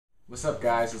What's up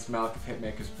guys, it's Malek of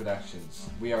Hitmakers Productions.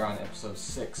 We are on episode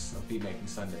 6 of Beatmaking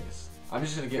Sundays. I'm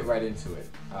just going to get right into it.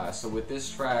 So with this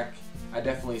track, I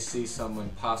definitely see someone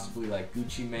possibly like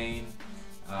Gucci Mane,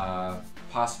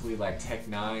 possibly like Tech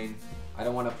 9. I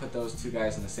don't want to put those two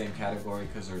guys in the same category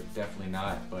because they're definitely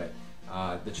not, but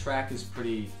the track is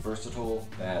pretty versatile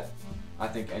that I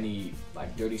think any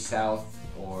like Dirty South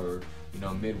or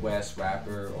Midwest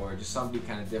rapper or just somebody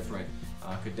kind of different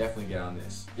could definitely get on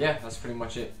this. Yeah, that's pretty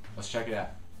much it. Let's check it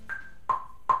out.